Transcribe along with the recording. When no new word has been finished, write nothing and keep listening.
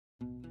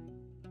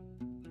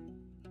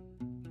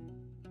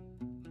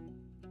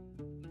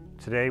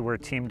Today we're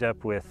teamed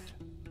up with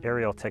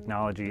Aerial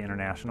Technology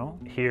International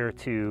here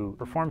to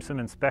perform some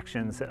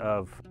inspections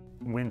of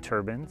wind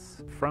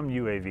turbines from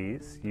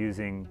UAVs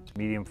using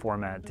medium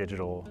format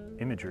digital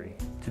imagery.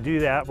 To do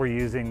that, we're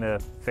using the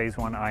Phase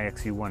 1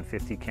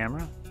 IXU-150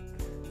 camera.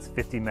 It's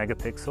 50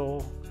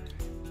 megapixel,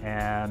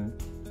 and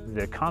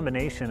the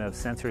combination of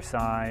sensor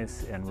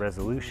size and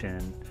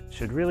resolution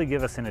should really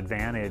give us an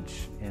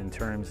advantage in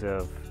terms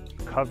of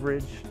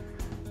coverage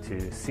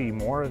to see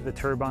more of the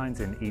turbines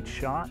in each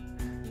shot,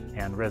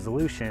 and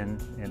resolution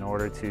in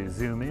order to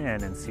zoom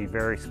in and see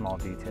very small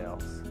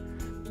details.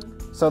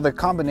 So the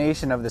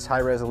combination of this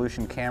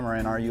high-resolution camera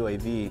and our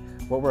UAV,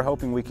 what we're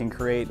hoping we can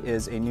create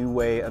is a new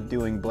way of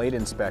doing blade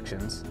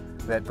inspections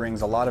that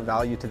brings a lot of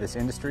value to this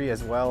industry,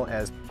 as well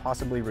as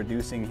possibly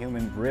reducing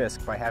human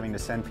risk by having to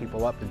send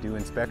people up to do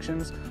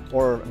inspections,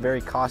 or a very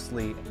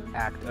costly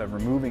act of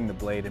removing the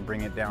blade and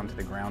bring it down to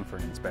the ground for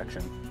an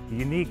inspection. The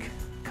unique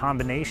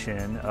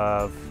combination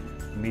of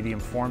medium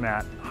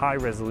format, high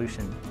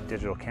resolution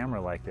digital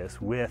camera like this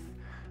with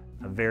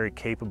a very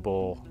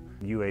capable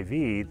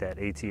UAV that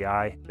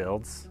ATI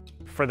builds.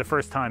 For the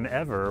first time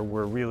ever,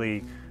 we're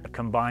really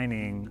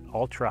combining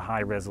ultra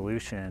high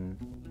resolution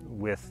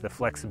with the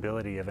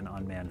flexibility of an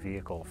unmanned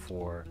vehicle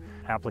for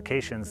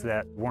applications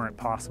that weren't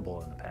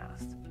possible in the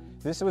past.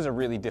 This was a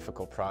really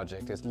difficult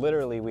project. It's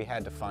literally we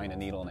had to find a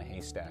needle in a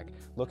haystack,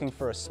 looking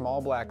for a small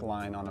black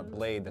line on a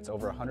blade that's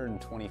over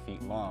 120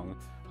 feet long,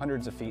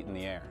 hundreds of feet in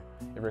the air.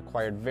 It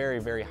required very,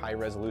 very high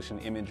resolution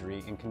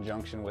imagery in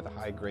conjunction with a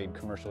high-grade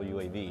commercial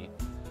UAV.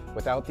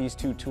 Without these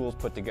two tools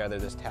put together,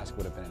 this task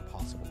would have been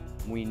impossible.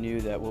 We knew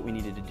that what we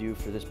needed to do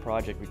for this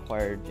project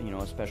required,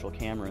 a special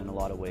camera in a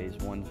lot of ways,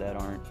 ones that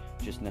aren't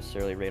just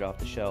necessarily right off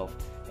the shelf.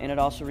 And it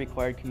also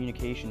required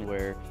communication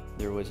where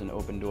there was an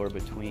open door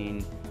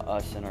between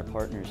us and our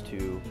partners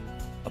to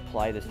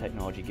apply this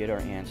technology, get our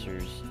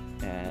answers,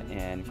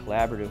 and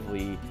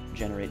collaboratively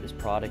generate this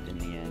product in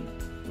the end.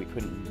 We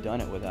couldn't have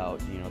done it without,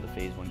 the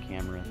Phase 1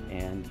 camera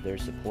and their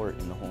support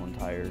in the whole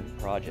entire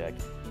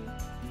project.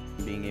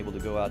 Being able to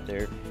go out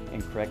there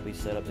and correctly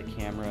set up the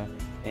camera,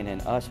 and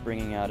then us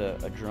bringing out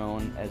a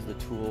drone as the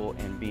tool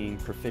and being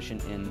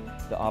proficient in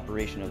the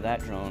operation of that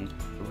drone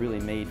really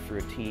made for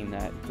a team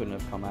that couldn't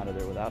have come out of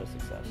there without a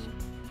success.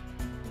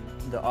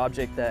 The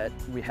object that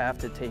we have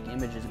to take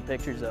images and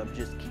pictures of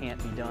just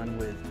can't be done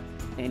with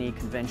any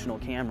conventional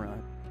camera.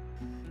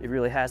 It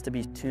really has to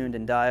be tuned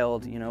and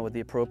dialed, with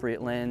the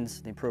appropriate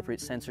lens, the appropriate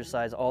sensor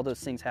size. All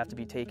those things have to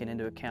be taken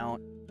into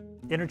account.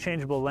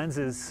 Interchangeable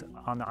lenses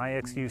on the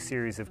IXU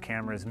series of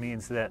cameras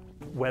means that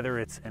whether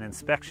it's an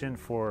inspection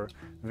for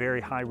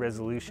very high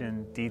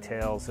resolution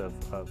details of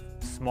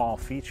small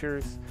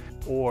features,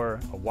 or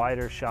a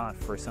wider shot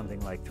for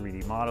something like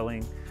 3D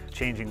modeling,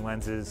 changing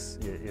lenses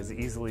is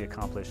easily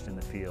accomplished in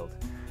the field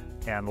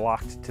and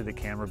locked to the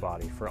camera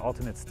body for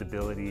ultimate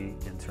stability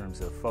in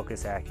terms of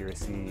focus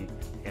accuracy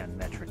and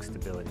metric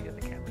stability of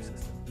the camera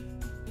system.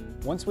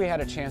 Once we had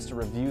a chance to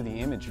review the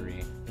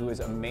imagery, it was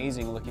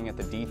amazing looking at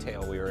the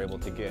detail we were able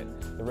to get.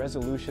 The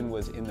resolution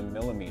was in the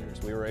millimeters.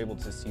 We were able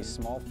to see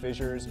small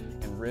fissures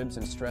and ribs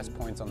and stress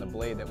points on the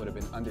blade that would have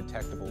been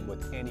undetectable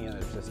with any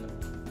other system.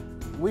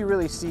 We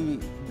really see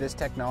this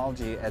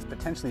technology as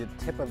potentially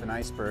the tip of an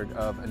iceberg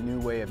of a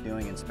new way of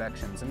doing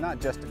inspections, and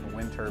not just for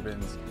wind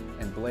turbines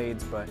and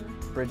blades, but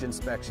bridge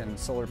inspections,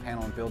 solar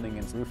panel and building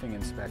and roofing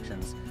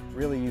inspections.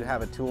 Really, you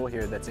have a tool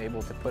here that's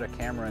able to put a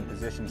camera in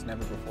positions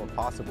never before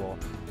possible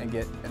and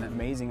get an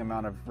amazing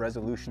amount of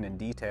resolution and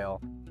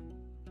detail.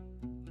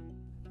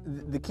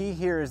 The key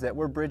here is that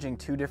we're bridging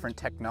two different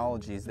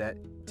technologies that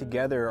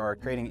together are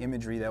creating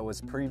imagery that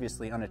was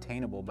previously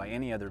unattainable by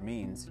any other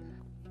means.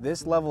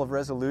 This level of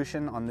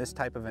resolution on this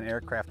type of an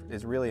aircraft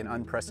is really an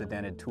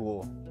unprecedented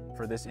tool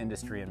for this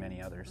industry and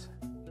many others.